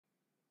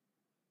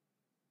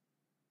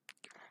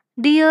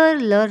Dear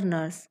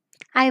learners,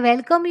 I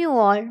welcome you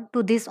all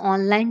to this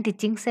online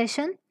teaching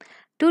session.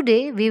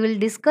 Today we will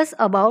discuss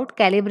about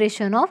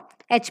calibration of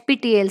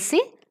HPTLC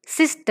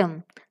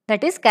system,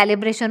 that is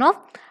calibration of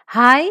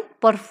high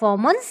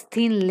performance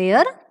thin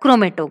layer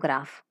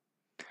chromatograph.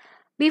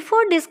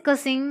 Before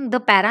discussing the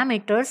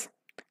parameters,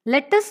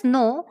 let us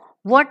know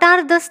what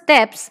are the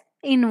steps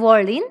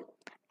involved in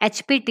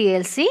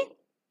HPTLC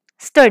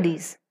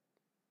studies.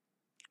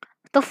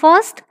 The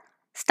first,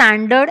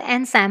 standard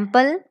and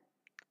sample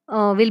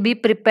will be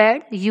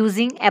prepared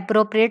using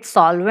appropriate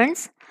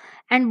solvents,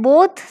 and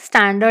both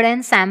standard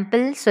and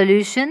sample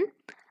solution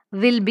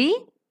will be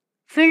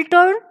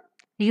filtered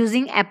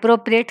using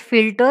appropriate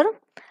filter.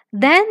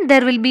 Then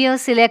there will be a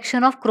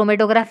selection of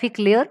chromatographic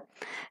layer.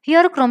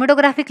 Here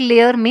chromatographic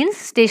layer means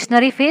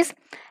stationary phase,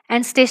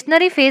 and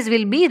stationary phase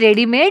will be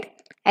ready made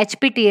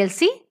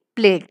HPTLC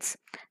plates.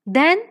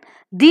 Then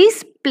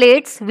these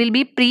plates will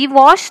be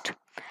pre-washed,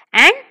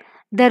 and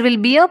there will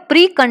be a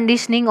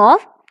pre-conditioning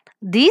of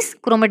this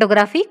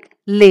chromatographic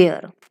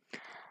layer.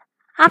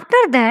 After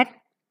that,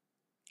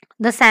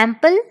 the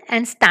sample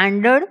and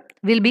standard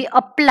will be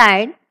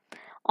applied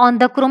on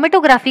the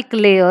chromatographic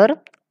layer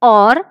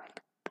or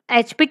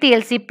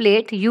HPTLC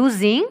plate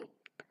using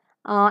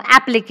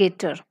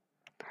applicator.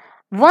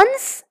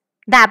 Once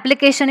the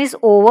application is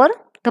over,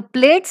 the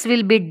plates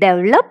will be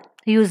developed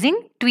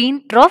using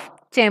twin trough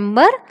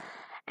chamber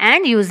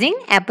and using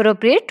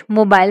appropriate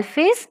mobile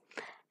phase,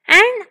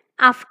 and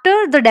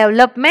after the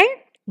development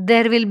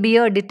there will be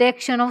a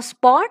detection of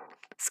spot,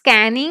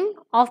 scanning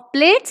of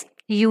plates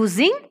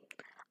using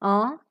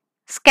a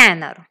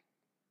scanner.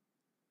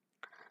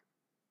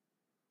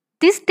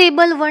 This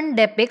table 1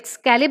 depicts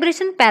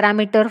calibration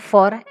parameter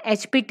for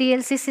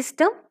HPTLC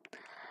system.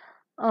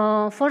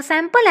 For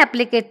sample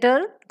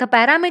applicator, the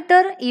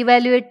parameter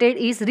evaluated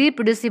is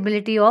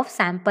reproducibility of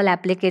sample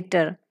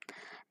applicator.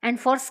 And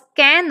for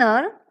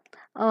scanner,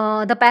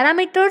 the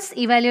parameters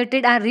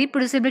evaluated are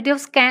reproducibility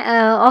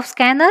of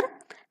scanner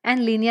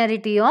and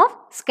linearity of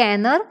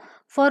scanner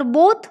for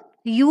both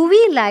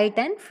UV light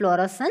and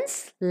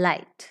fluorescence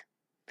light.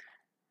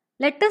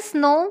 Let us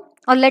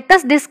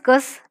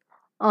discuss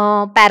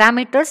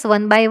parameters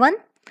one by one.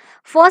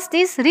 First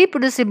is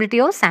reproducibility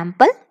of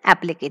sample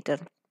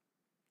applicator.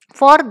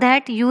 For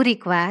that you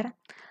require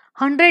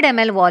 100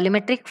 ml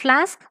volumetric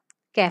flask,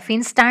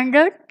 caffeine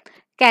standard,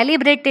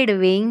 calibrated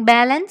weighing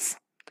balance,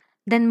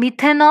 then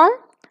methanol.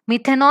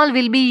 Methanol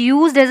will be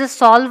used as a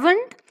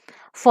solvent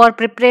for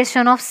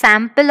preparation of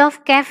sample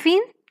of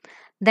caffeine,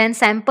 then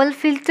sample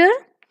filter,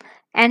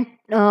 and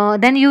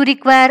then you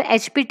require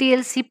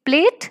HPTLC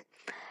plate,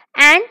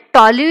 and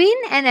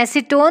toluene and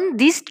acetone.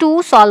 These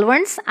two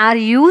solvents are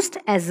used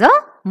as a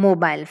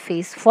mobile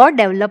phase for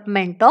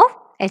development of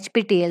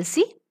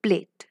HPTLC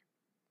plate.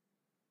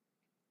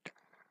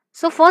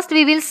 So first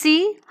we will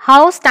see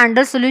how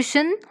standard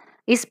solution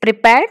is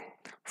prepared.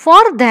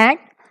 For that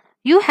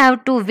you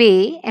have to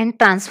weigh and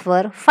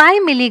transfer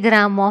 5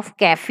 milligram of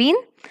caffeine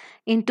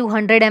into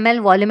 100 ml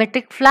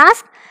volumetric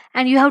flask,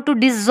 and you have to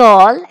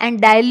dissolve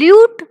and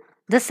dilute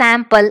the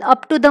sample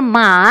up to the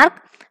mark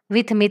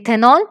with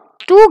methanol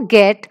to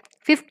get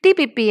 50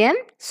 ppm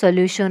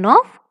solution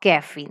of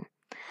caffeine.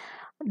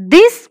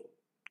 This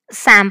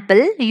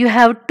sample you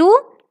have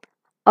to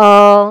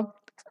uh,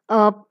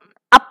 uh,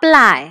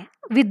 apply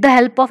with the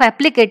help of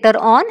applicator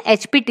on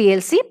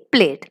HPTLC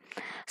plate.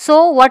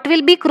 So what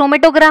will be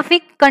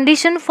chromatographic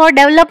condition for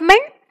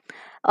development,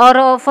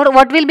 or for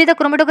what will be the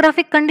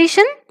chromatographic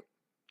condition?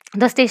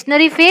 The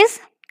stationary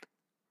phase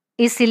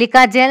is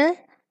silica gel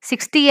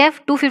 60F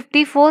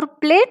 254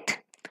 plate.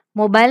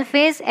 Mobile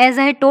phase, as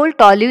I told,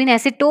 toluene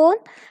acetone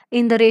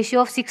in the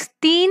ratio of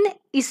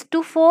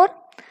 16:4.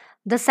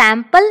 The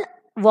sample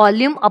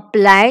volume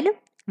applied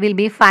will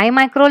be 5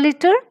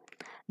 microliter.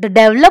 The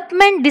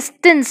development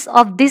distance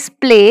of this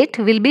plate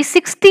will be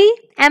 60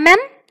 mm.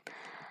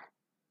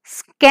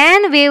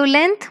 Scan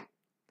wavelength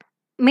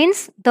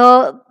means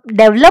the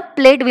developed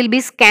plate will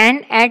be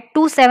scanned at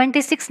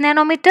 276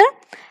 nanometer,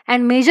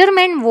 and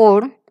measurement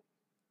mode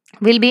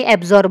will be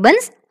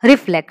absorbance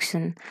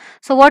reflection.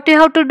 So what you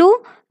have to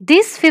do,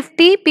 this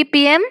 50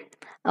 ppm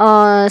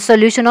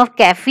solution of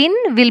caffeine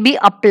will be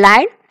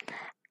applied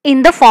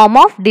in the form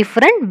of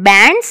different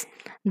bands.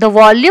 The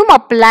volume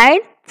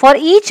applied for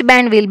each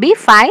band will be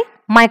 5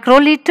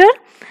 microliter,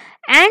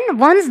 and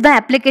once the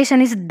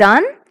application is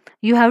done,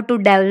 you have to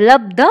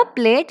develop the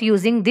plate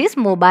using this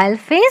mobile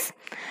phase,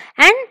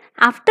 and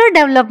after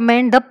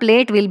development the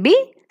plate will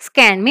be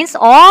scanned, means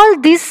all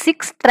these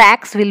 6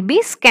 tracks will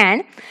be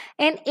scanned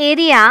and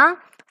area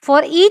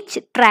for each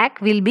track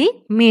will be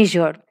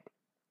measured.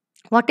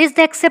 What is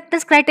the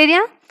acceptance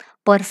criteria?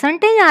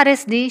 Percentage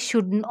RSD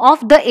should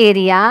of the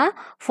area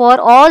for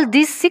all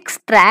these 6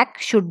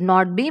 tracks should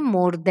not be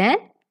more than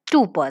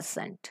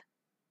 2%.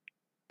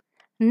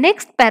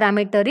 Next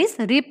parameter is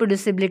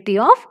reproducibility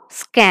of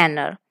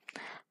scanner.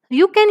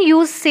 You can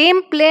use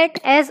same plate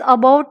as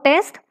above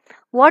test.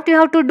 What you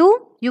have to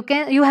do?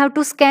 You have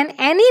to scan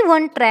any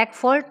one track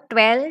for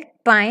 12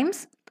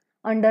 times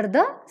under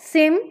the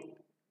same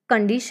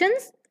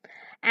conditions,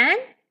 and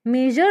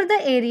measure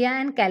the area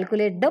and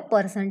calculate the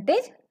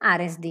percentage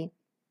RSD.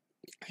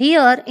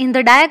 Here in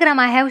the diagram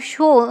I have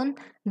shown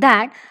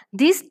that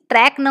this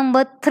track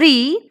number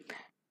 3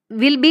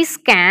 will be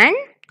scanned,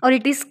 or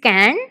it is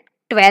scanned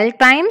 12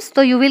 times.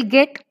 So you will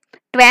get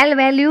 12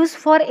 values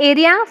for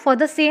area for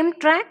the same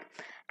track,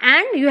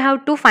 and you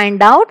have to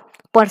find out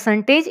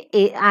percentage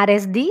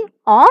RSD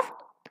of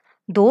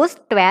those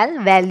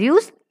 12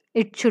 values.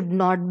 It should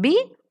not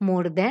be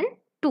more than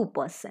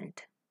 2%.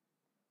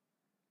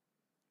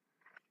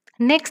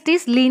 Next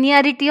is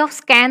linearity of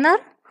scanner.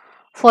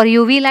 For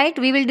UV light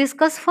we will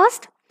discuss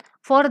first.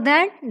 For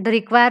that the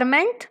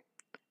requirement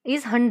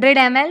is 100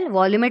 ml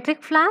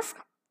volumetric flask,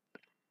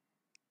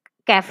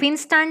 caffeine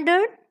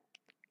standard,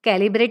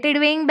 calibrated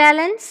weighing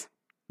balance,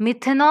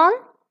 methanol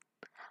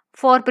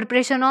for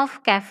preparation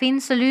of caffeine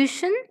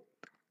solution,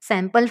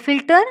 sample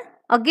filter,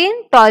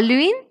 again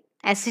toluene,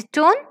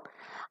 acetone.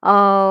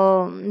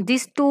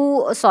 These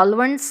two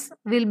solvents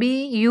will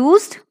be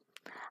used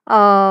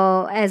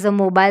as a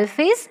mobile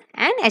phase,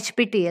 and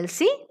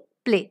HPTLC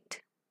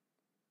plate.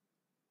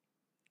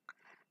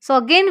 So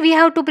again we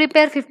have to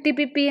prepare 50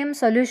 ppm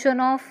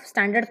solution of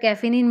standard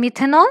caffeine in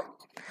methanol.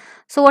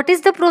 So what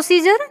is the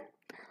procedure?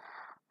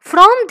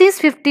 From this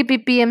 50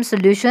 ppm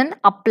solution,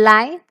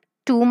 apply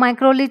 2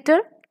 microliter,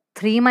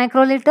 3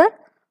 microliter,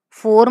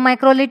 4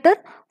 microliter.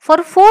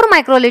 For 4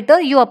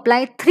 microliter, you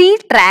apply 3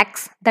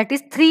 tracks, that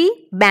is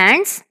 3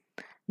 bands,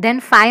 then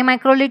 5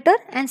 microliter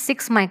and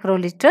 6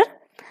 microliter,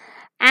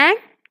 and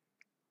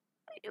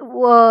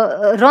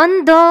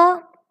run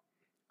the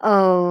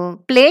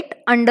plate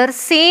under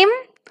same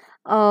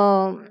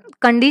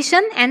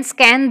condition and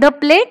scan the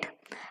plate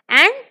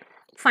and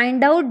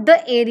find out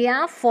the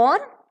area for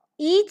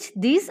each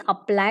these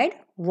applied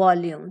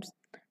volumes.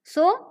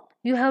 So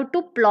you have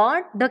to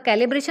plot the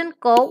calibration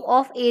curve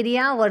of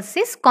area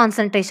versus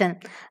concentration.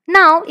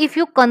 Now if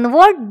you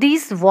convert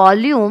this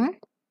volume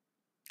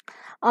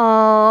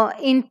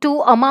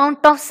into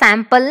amount of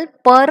sample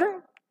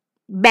per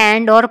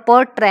band or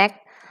per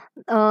track,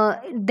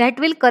 that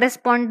will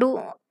correspond to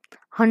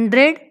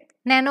 100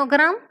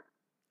 nanogram,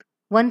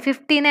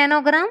 150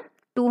 nanogram,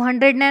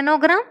 200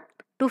 nanogram,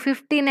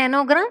 250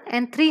 nanogram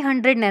and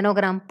 300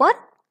 nanogram per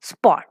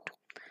spot.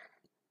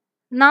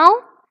 Now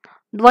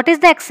what is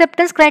the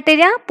acceptance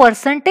criteria?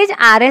 Percentage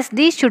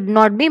RSD should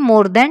not be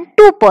more than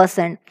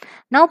 2%.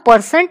 Now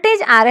percentage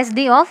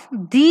RSD of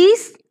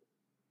these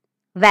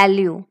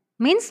value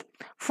means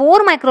 4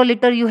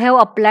 microliter you have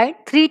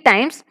applied 3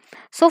 times.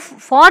 So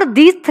for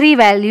these 3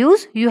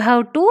 values you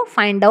have to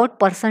find out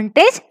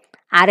percentage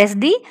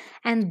RSD,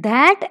 and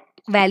that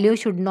value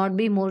should not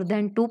be more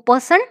than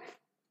 2%,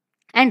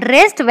 and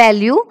rest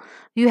value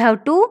you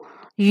have to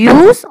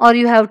use, or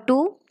you have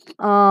to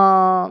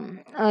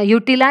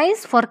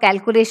utilize for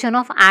calculation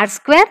of R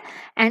square,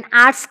 and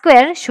R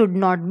square should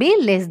not be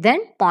less than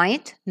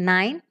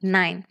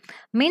 0.99.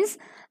 Means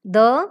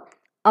the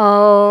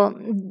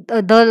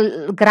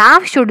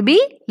graph should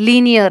be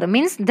linear,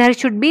 means there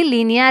should be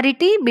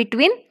linearity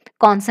between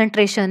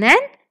concentration and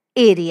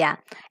area,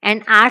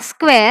 and R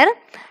square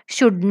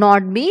should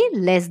not be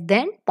less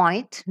than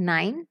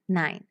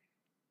 0.99.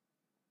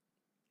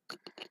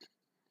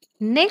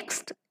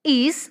 Next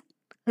is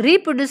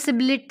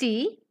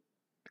reproducibility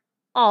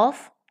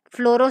of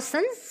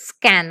fluorescence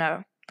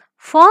scanner.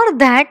 For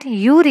that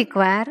you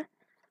require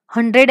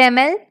 100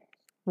 ml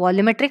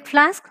volumetric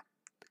flask,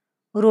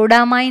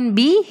 rhodamine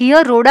B.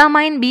 Here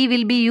rhodamine B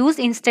will be used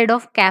instead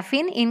of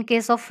caffeine in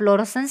case of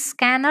fluorescence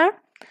scanner.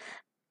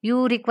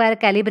 You require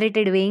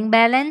calibrated weighing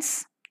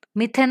balance,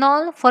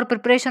 methanol for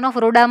preparation of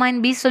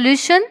rhodamine B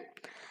solution,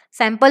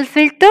 sample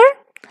filter,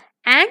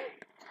 and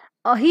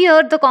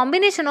here the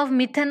combination of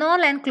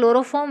methanol and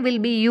chloroform will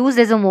be used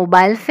as a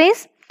mobile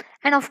phase,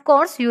 and of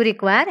course you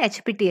require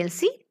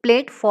HPTLC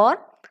plate for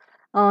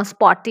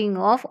spotting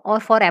of or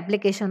for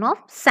application of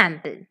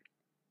sample.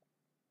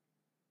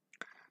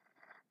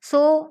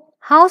 So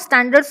how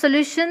standard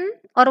solution,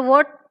 or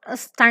what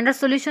standard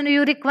solution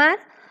you require?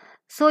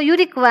 So you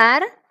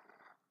require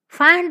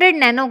 500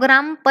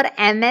 nanogram per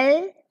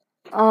ml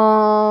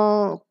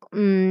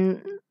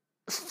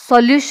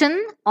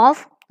solution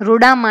of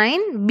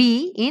rhodamine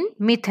B in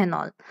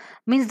methanol.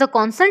 Means the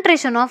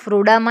concentration of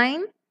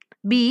rhodamine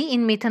B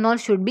in methanol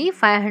should be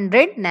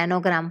 500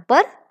 nanogram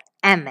per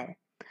ml.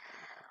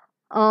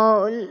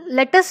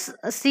 Let us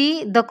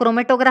see the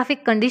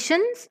chromatographic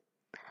conditions.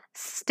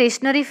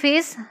 Stationary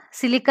phase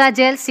silica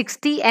gel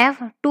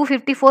 60F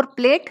 254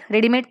 plate,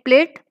 ready-made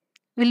plate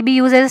will be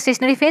used as a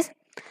stationary phase.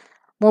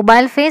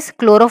 Mobile phase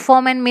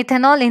chloroform and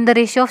methanol in the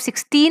ratio of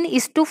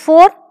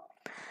 16:4.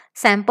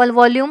 Sample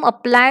volume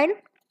applied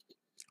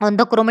on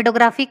the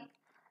chromatographic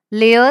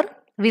layer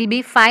will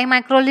be 5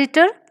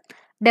 microliter.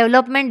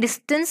 Development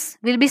distance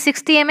will be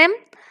 60 mm.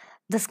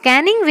 The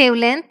scanning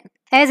wavelength,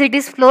 as it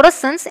is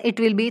fluorescence, it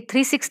will be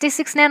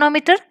 366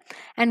 nanometer,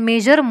 and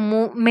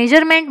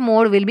measurement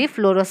mode will be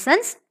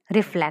fluorescence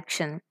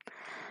reflection.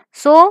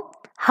 So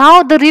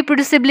how the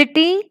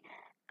reproducibility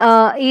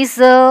is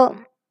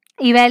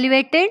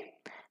evaluated?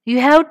 You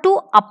have to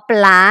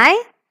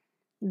apply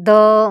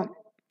the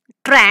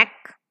track,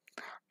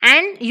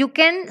 and you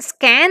can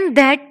scan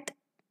that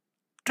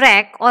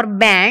track or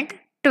band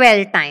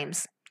 12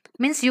 times.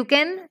 Means you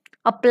can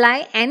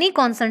apply any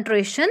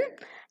concentration,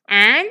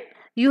 and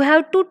you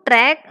have to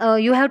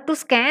you have to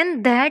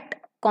scan that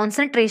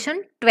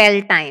concentration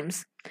 12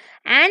 times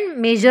and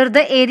measure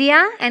the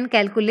area and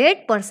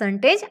calculate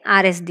percentage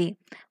RSD.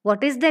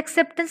 What is the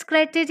acceptance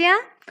criteria?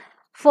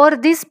 For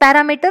this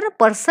parameter,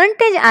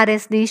 percentage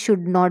RSD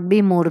should not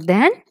be more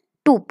than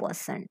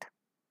 2%.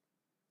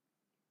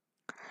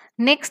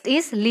 Next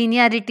is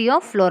linearity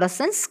of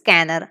fluorescence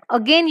scanner.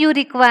 Again, you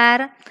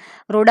require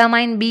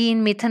rhodamine B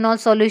in methanol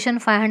solution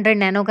 500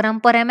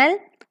 nanogram per ml.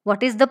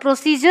 What is the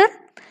procedure?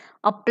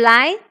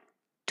 Apply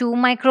 2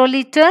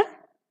 microliter,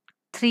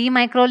 3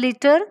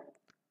 microliter,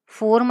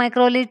 4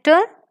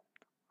 microliter,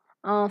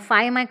 5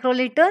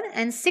 microliter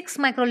and 6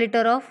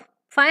 microliter of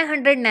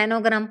 500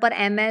 nanogram per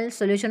ml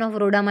solution of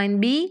rhodamine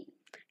B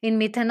in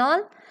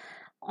methanol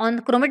on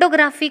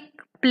chromatographic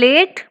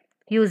plate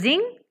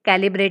using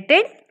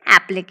calibrated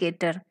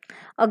applicator.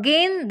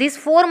 Again, this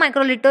 4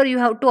 microliter you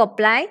have to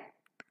apply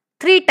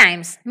 3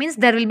 times. Means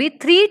there will be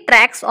 3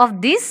 tracks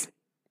of this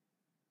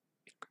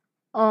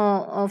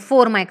 4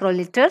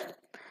 microliter.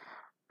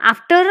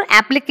 After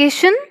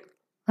application,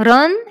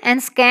 run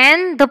and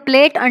scan the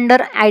plate under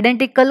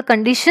identical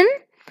condition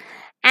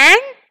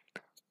and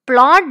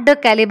plot the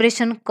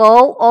calibration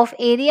curve of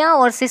area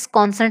versus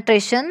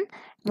concentration.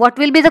 What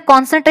will be the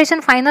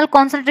concentration, final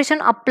concentration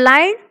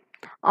applied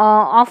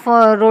of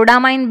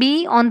rhodamine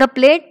B on the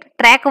plate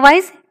track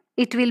wise?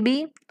 It will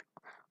be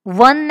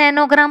 1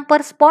 nanogram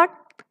per spot,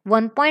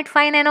 1.5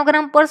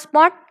 nanogram per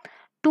spot,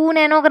 2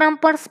 nanogram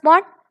per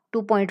spot,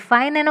 2.5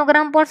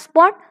 nanogram per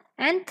spot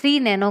and 3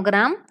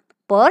 nanogram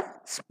per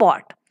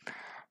spot.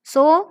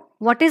 So,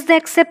 what is the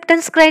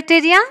acceptance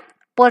criteria?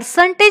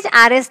 Percentage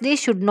RSD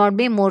should not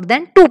be more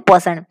than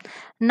 2%.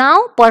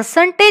 Now,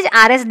 percentage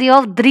RSD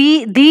of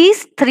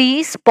these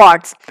 3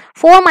 spots,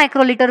 4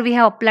 microliter we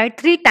have applied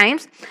 3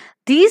 times.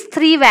 These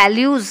 3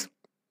 values,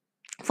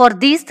 for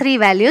these 3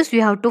 values,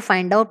 you have to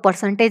find out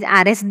percentage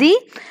RSD,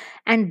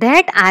 and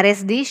that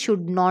RSD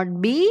should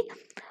not be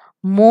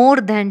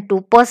more than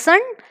 2%,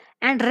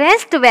 and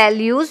rest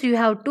values you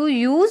have to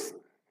use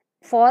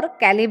for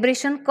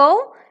calibration curve,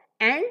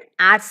 and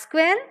R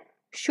square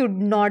should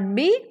not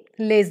be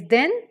less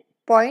than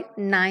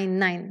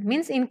 0.99.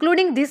 Means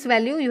including this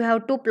value you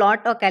have to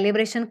plot a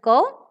calibration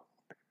curve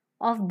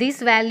of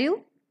this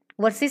value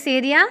versus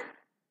area,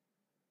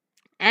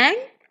 and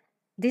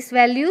these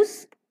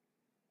values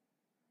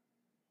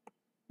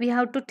we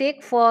have to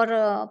take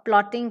for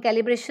plotting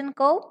calibration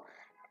curve,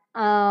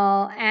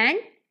 and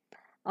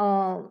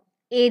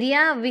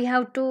area we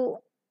have to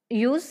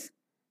use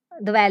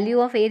the value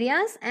of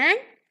areas, and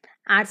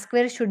R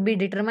square should be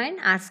determined.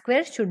 R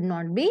square should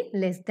not be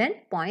less than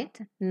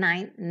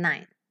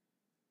 0.99.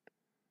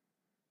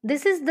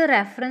 This is the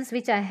reference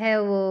which I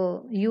have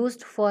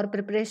used for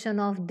preparation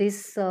of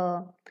this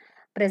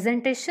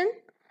presentation.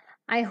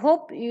 I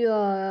hope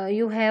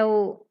you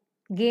have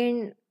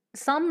gained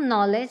some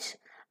knowledge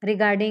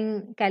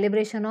regarding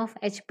calibration of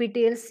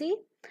HPTLC.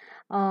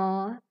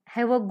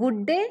 Have a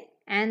good day,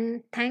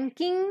 and I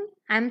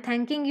am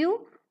thanking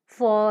you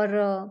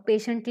for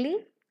patiently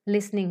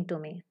listening to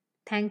me.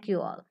 Thank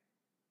you all.